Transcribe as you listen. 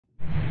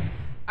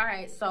All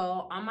right,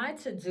 so on my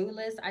to-do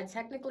list, I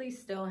technically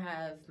still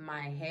have my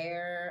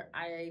hair.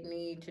 I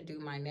need to do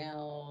my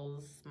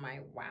nails, my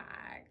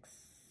wax,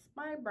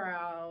 my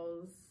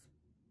brows.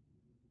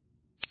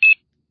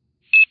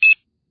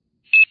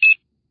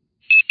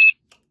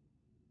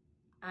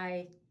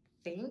 I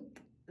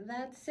think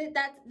that's it.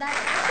 That's actually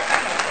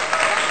okay.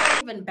 That's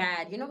not even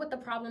bad. You know what the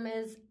problem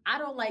is? I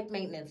don't like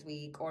maintenance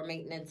week or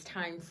maintenance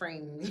time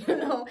frame,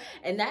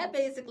 And that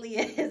basically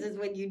is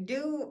when you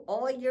do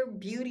all your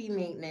beauty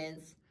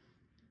maintenance,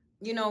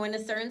 in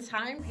a certain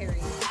time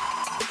period.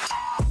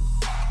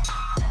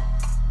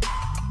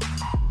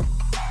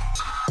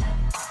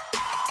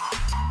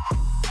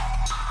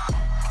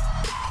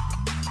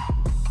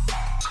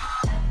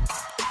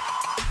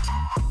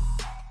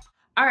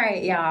 All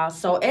right, y'all.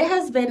 So it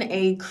has been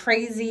a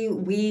crazy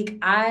week.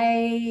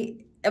 I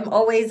am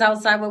always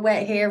outside with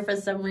wet hair for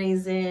some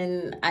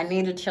reason. I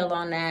need to chill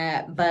on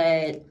that.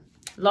 But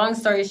long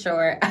story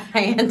short,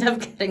 I end up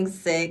getting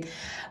sick.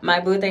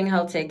 My boo thing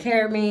helped take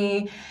care of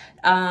me.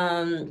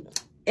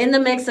 In the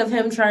mix of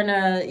him trying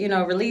to,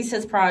 release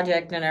his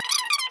project and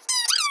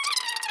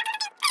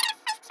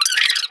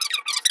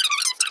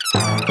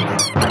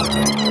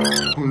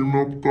clean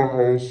up the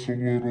house a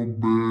little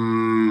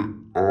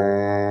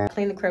bit.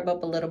 Clean the crib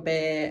up a little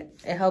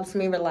bit. It helps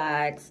me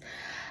relax.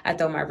 I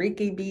throw my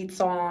Reiki beats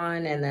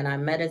on and then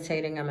I'm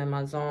meditating. I'm in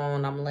my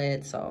zone. I'm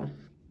lit. So,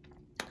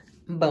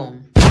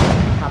 boom.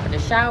 Hop in the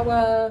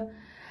shower.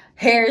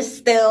 Hair's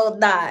still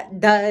not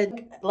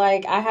done.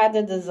 Like, I had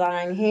the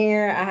design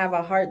here. I have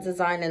a heart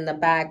design in the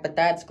back, but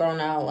that's grown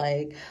out.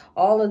 Like,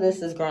 all of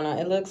this is grown out.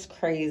 It looks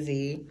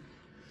crazy.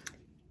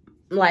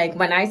 Like,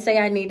 when I say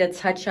I need a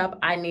touch up,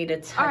 I need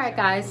a touch up. All right,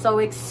 guys, so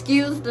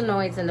excuse the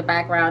noise in the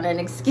background and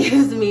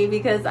excuse me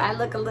because I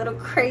look a little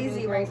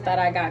crazy that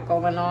I got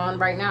going on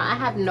right now. I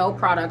have no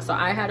product, so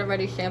I had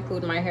already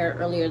shampooed my hair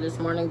earlier this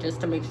morning just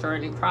to make sure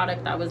any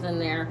product that was in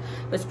there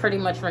was pretty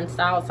much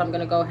rinsed out. So I'm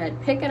gonna go ahead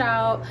and pick it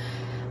out.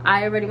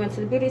 I already went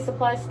to the beauty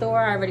supply store.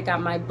 I already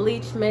got my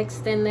bleach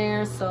mixed in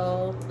there.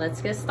 So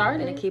let's get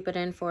started. I'm gonna keep it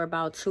in for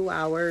about 2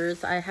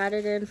 hours. I had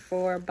it in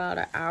for about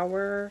an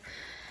hour.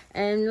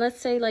 And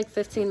let's say like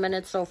 15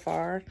 minutes so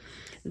far.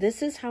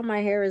 This is how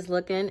my hair is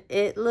looking.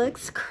 It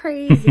looks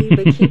crazy,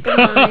 but keep in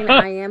mind,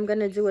 I am going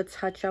to do a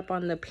touch up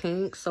on the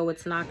pink, so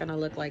it's not going to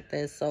look like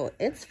this. So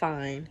it's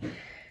fine.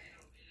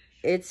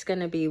 It's going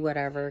to be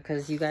whatever,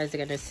 because you guys are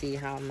going to see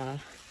how I'm going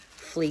to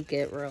fleek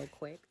it real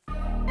quick.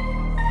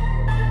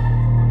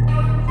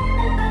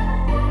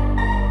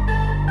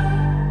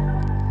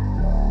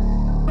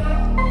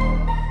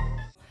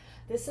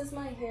 This is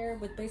my hair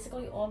with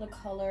basically all the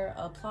color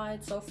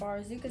applied so far.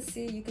 As you can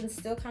see, you can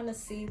still kind of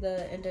see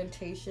the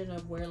indentation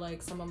of where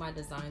like some of my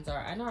designs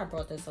are. I know I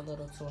brought this a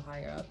little too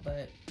high up,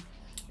 but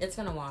it's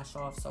gonna wash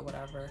off, so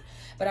whatever.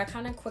 But I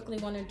kind of quickly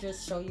want to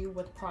just show you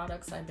what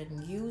products I've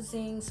been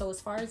using. So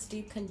as far as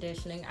deep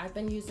conditioning, I've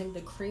been using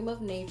the Cream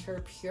of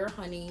Nature Pure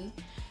Honey,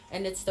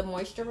 and it's the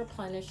Moisture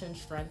Replenish and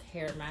Strength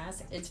Hair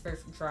Mask. It's for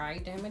dry,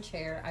 damaged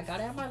hair. I got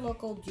it at my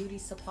local beauty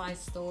supply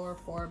store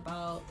for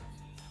about,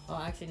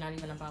 well, actually not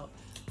even about,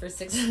 for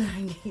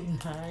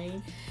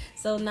 $6.99.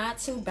 So not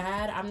too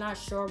bad. I'm not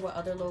sure what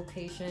other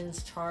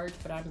locations charge,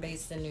 but I'm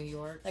based in New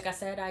York. Like I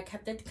said, I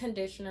kept the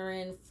conditioner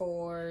in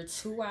for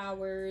 2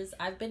 hours.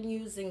 I've been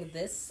using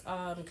this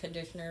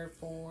conditioner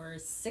for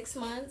 6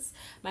 months.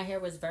 My hair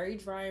was very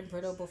dry and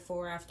brittle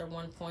before, after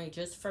one point,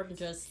 just from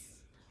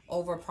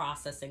over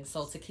processing.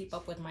 So to keep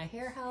up with my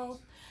hair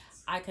health,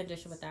 I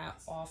condition with that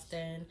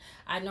often.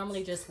 I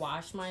normally just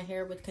wash my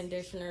hair with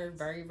conditioner.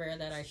 Very rare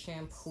that I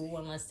shampoo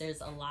unless there's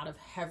a lot of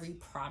heavy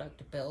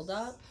product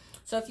buildup.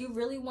 So if you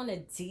really want a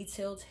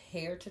detailed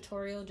hair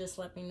tutorial, just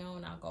let me know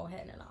and I'll go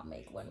ahead and I'll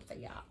make one for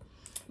y'all.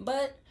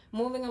 But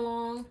moving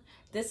along,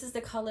 this is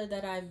the color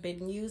that I've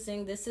been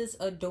using. This is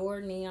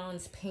Adore Neon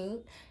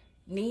Pink,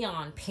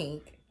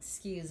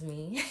 excuse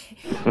me.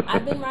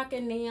 I've been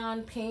rocking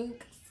neon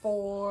pink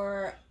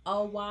for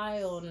a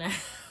while now.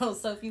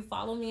 So if you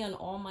follow me on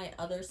all my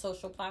other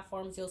social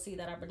platforms, you'll see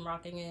that I've been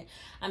rocking it.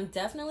 I'm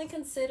definitely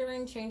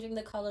considering changing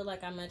the color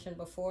like I mentioned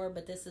before,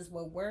 but this is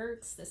what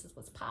works. This is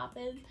what's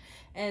popping.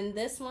 And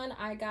this one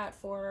I got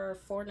for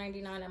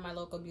 $4.99 at my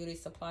local beauty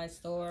supply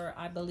store.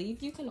 I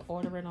believe you can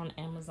order it on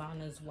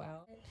Amazon as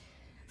well.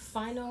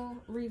 Final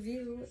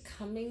review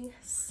coming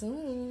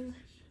soon.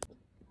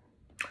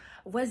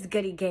 What's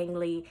goody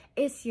gangly?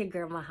 It's your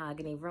girl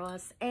Mahogany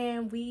Ross,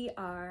 and we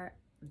are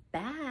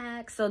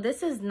back. So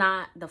this is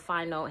not the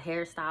final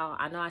hairstyle.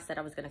 I know I said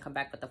I was gonna come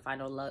back with the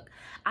final look.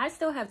 I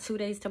still have 2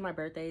 days to my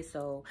birthday,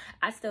 so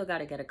I still got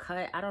to get a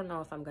cut. I don't know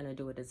if I'm gonna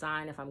do a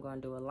design, if I'm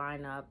gonna do a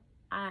lineup.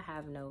 I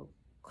have no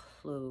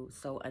clue.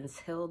 So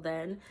until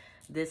then,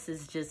 this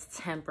is just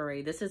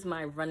temporary. This is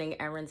my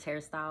running errands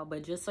hairstyle,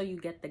 but just so you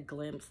get the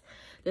glimpse,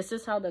 this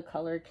is how the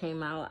color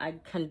came out. I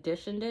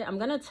conditioned it. I'm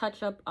gonna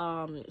touch up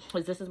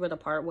because this is where the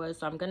part was,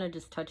 so I'm gonna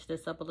just touch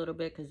this up a little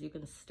bit because you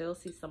can still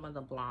see some of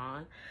the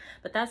blonde,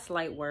 but that's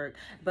light work.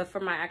 But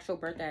for my actual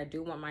birthday, I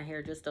do want my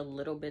hair just a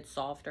little bit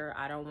softer.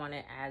 I don't want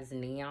it as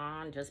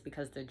neon just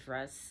because the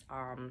dress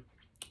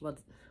well,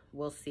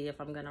 we'll see if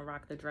I'm gonna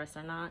rock the dress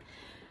or not.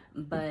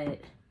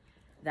 But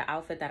the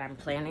outfit that I'm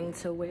planning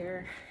to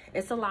wear,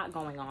 it's a lot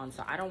going on,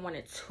 so I don't want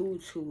it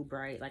too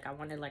bright. Like, I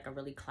wanted like a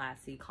really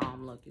classy,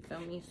 calm look, you feel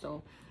me?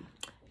 So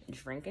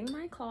drinking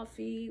my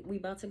coffee, we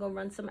about to go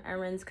run some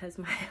errands because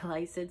my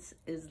license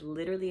is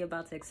literally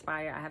about to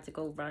expire. I have to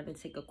go run and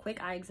take a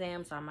quick eye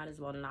exam, so I might as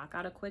well knock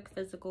out a quick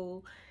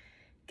physical,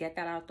 get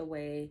that out the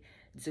way,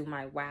 do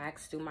my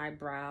wax, do my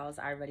brows.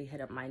 I already hit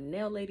up my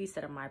nail lady,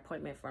 set up my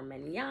appointment for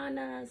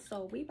mañana,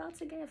 so we about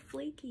to get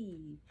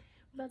flaky.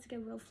 We about to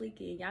get real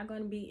flaky. Y'all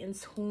gonna be in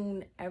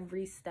tune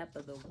every step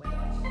of the way.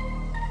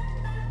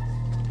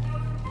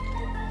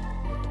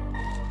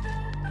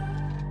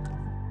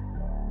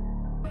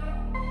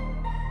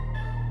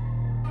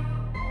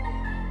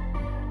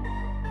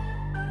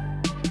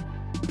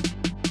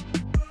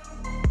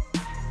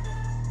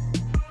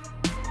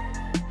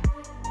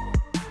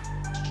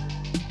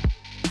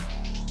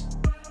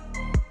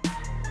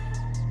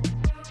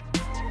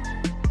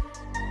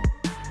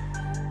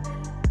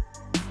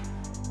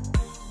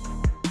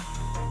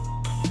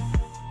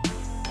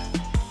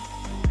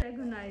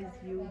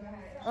 You.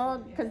 Oh,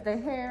 because the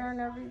hair and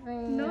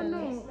everything. No,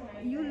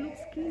 you look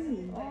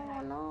skinny.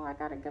 Oh no, I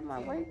gotta get my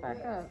weight back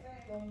up.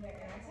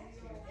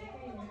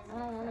 I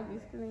don't want to be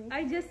skinny.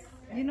 I just,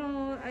 I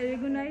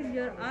recognize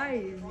your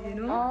eyes,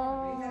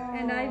 Oh.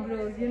 and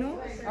eyebrows,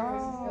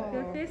 Oh.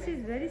 Your face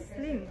is very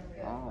slim.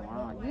 Oh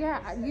wow. Yeah,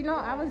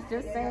 I was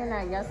just saying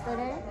that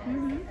yesterday.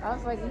 I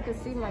was like, you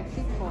could see my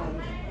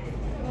cheekbones.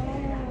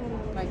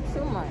 Oh. Like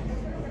too much.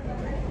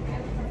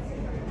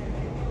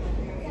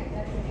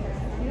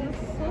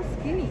 So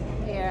skinny.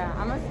 Yeah,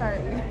 I'm gonna start.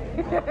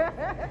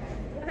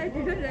 I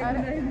didn't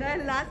recognize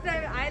that. Last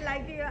time I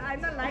like you,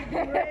 I'm not like you.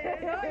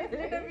 It's a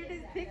little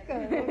bit thicker.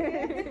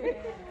 Okay?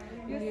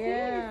 You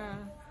Yeah.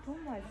 see? So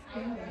much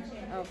skinny.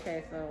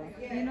 Okay, so.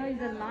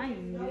 It's a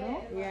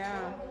line,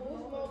 Yeah.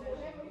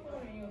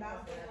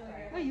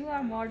 Well, you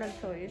are model,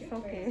 so it's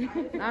okay.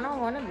 I don't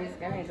want to be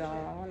skinny though.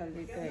 I want to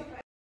be thick.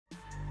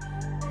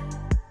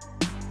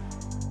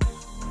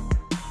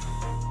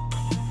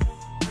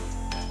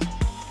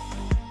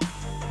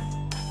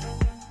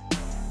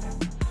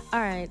 All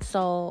right,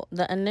 so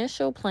the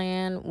initial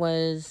plan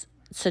was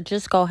to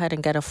just go ahead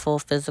and get a full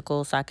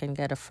physical so I can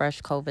get a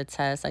fresh COVID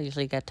test. I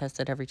usually get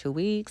tested every 2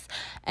 weeks.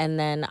 And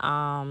then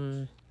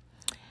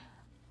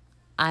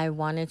I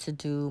wanted to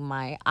do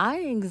my eye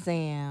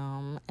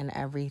exam and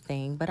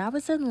everything, but I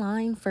was in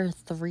line for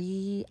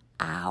 3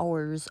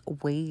 hours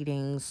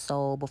waiting.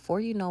 So before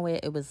you know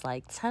it, it was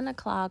like 10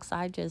 o'clock. So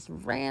I just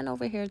ran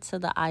over here to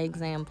the eye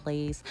exam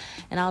place,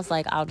 and I was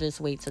like, I'll just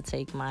wait to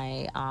take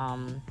my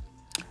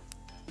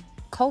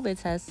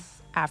COVID test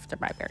after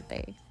my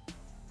birthday.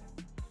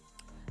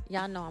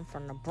 Y'all know I'm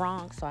from the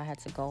Bronx, so I had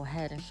to go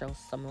ahead and show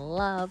some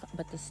love,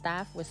 but the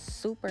staff was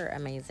super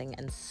amazing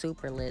and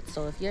super lit.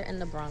 So if you're in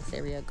the Bronx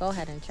area, go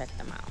ahead and check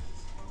them out.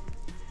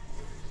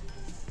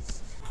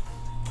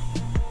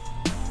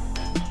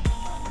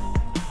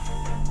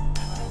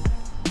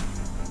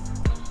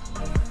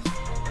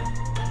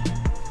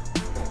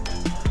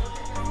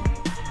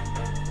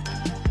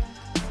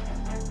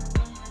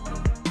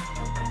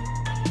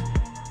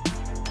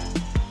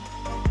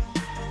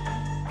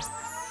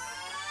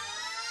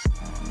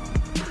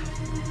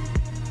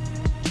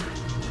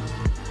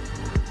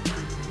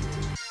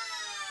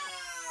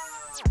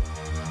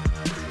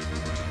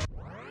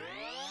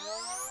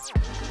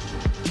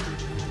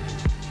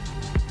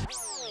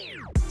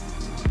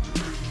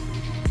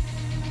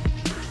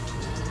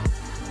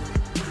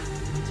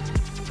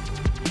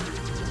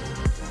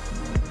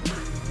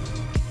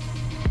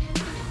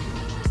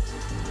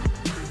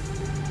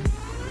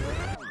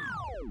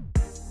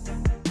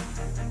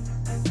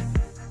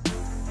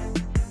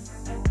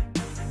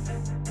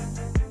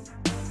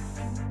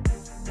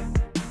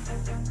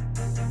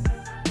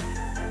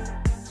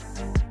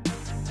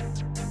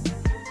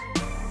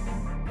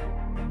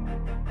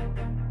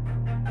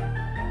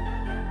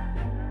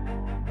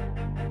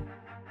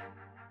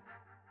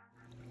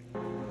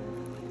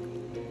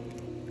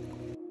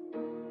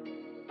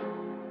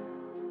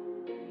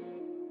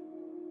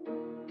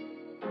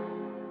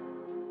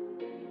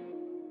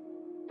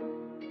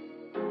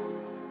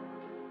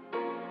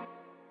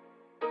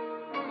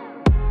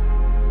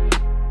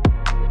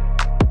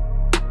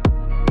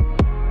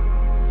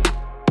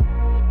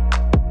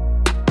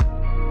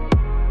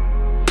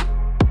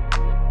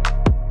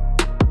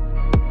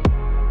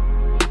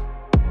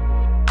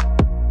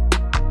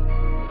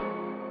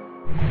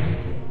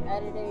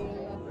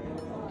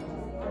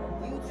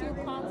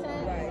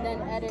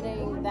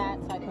 Editing that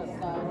type of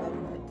stuff.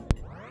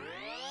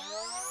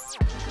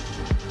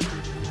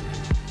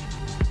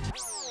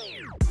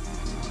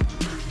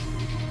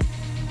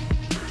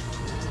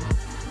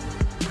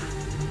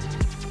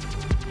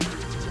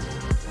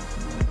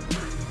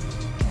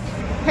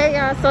 Hey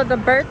y'all, so the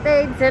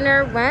birthday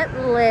dinner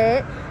went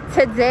lit.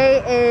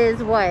 Today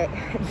is what?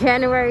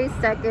 January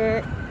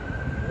 2nd.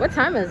 What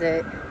time is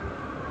it?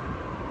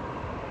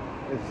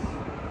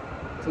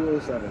 It's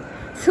 2:07.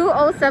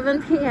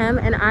 2:07 p.m.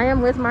 and I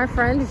am with my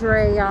friend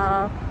Dre,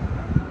 y'all.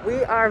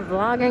 We are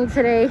vlogging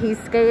today. He's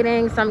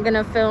skating, so I'm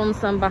gonna film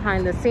some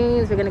behind the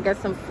scenes. We're gonna get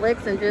some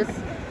flicks and just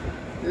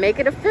make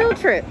it a field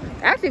trip.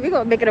 Actually, we're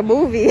gonna make it a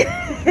movie.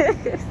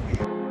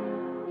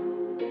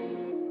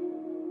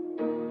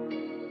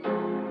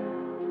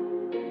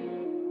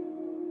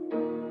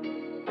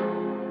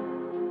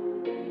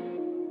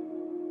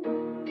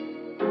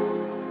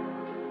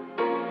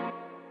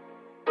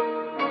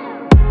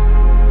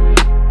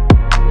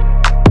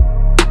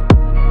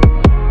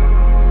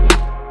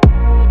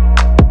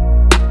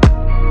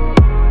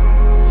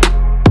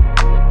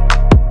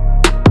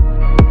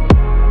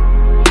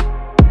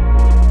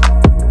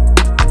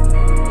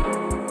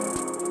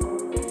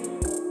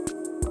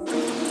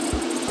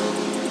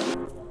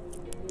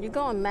 You're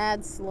going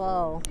mad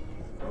slow.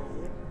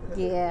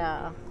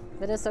 Yeah,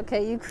 but it's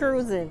okay. You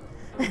cruising.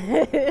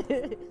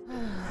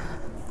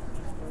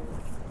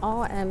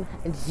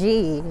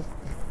 OMG.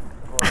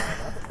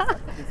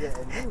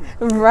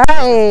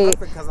 Right.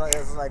 Because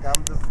it's like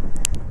I'm just.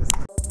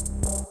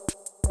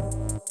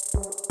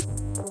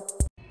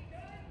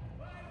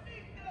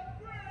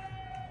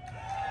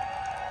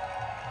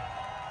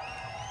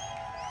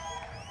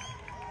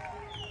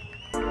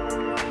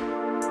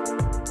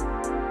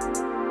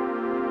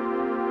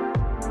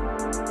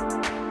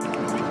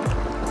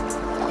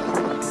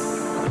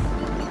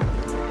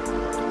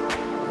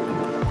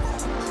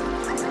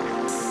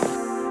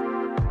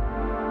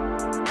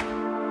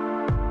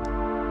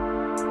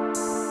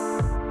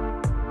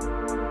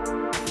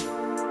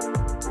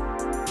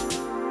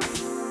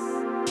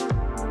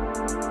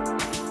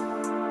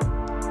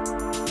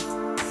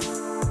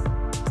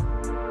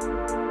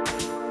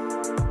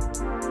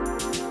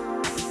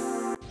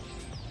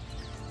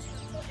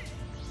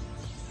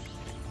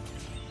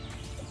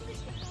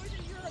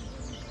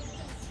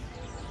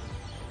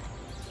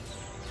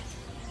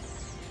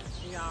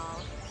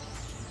 Y'all,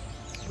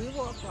 we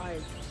walk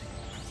like,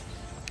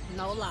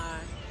 no lie,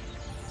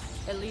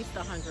 at least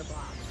 100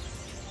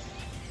 blocks.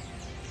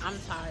 I'm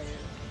tired,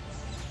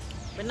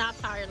 but not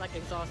tired like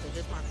exhausted,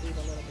 just my feet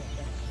a little bit,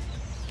 but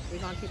we're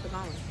gonna keep it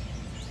going.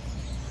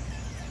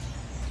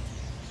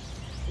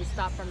 We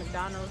stopped for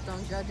McDonald's,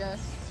 don't judge us.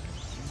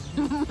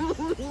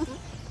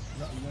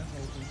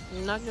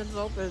 Nothing's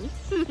open.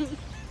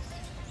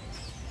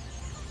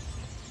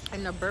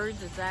 And the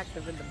birds is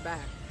active in the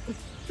back.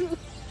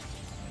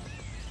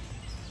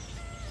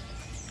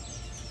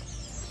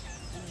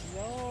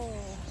 Whoa.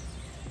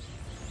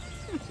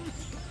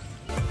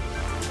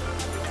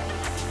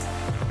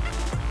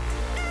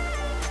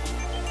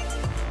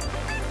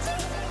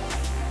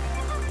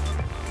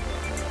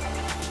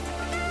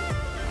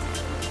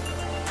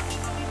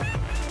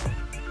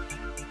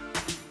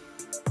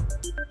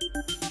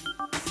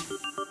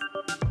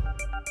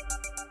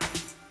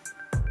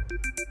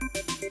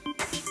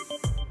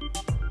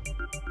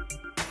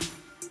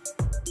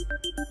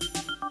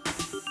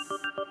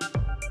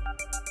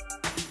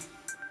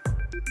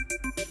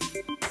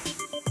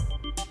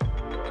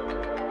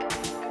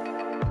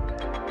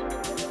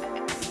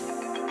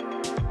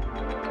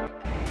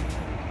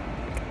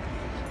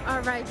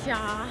 All right,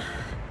 y'all,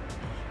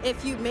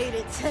 if you made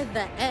it to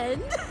the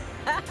end,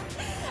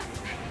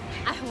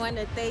 I want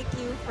to thank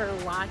you for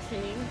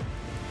watching.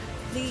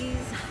 Please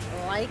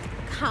like,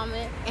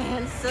 comment,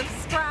 and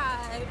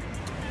subscribe.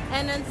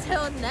 And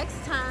until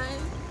next time,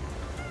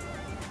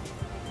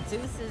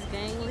 deuces,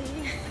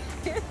 gangly.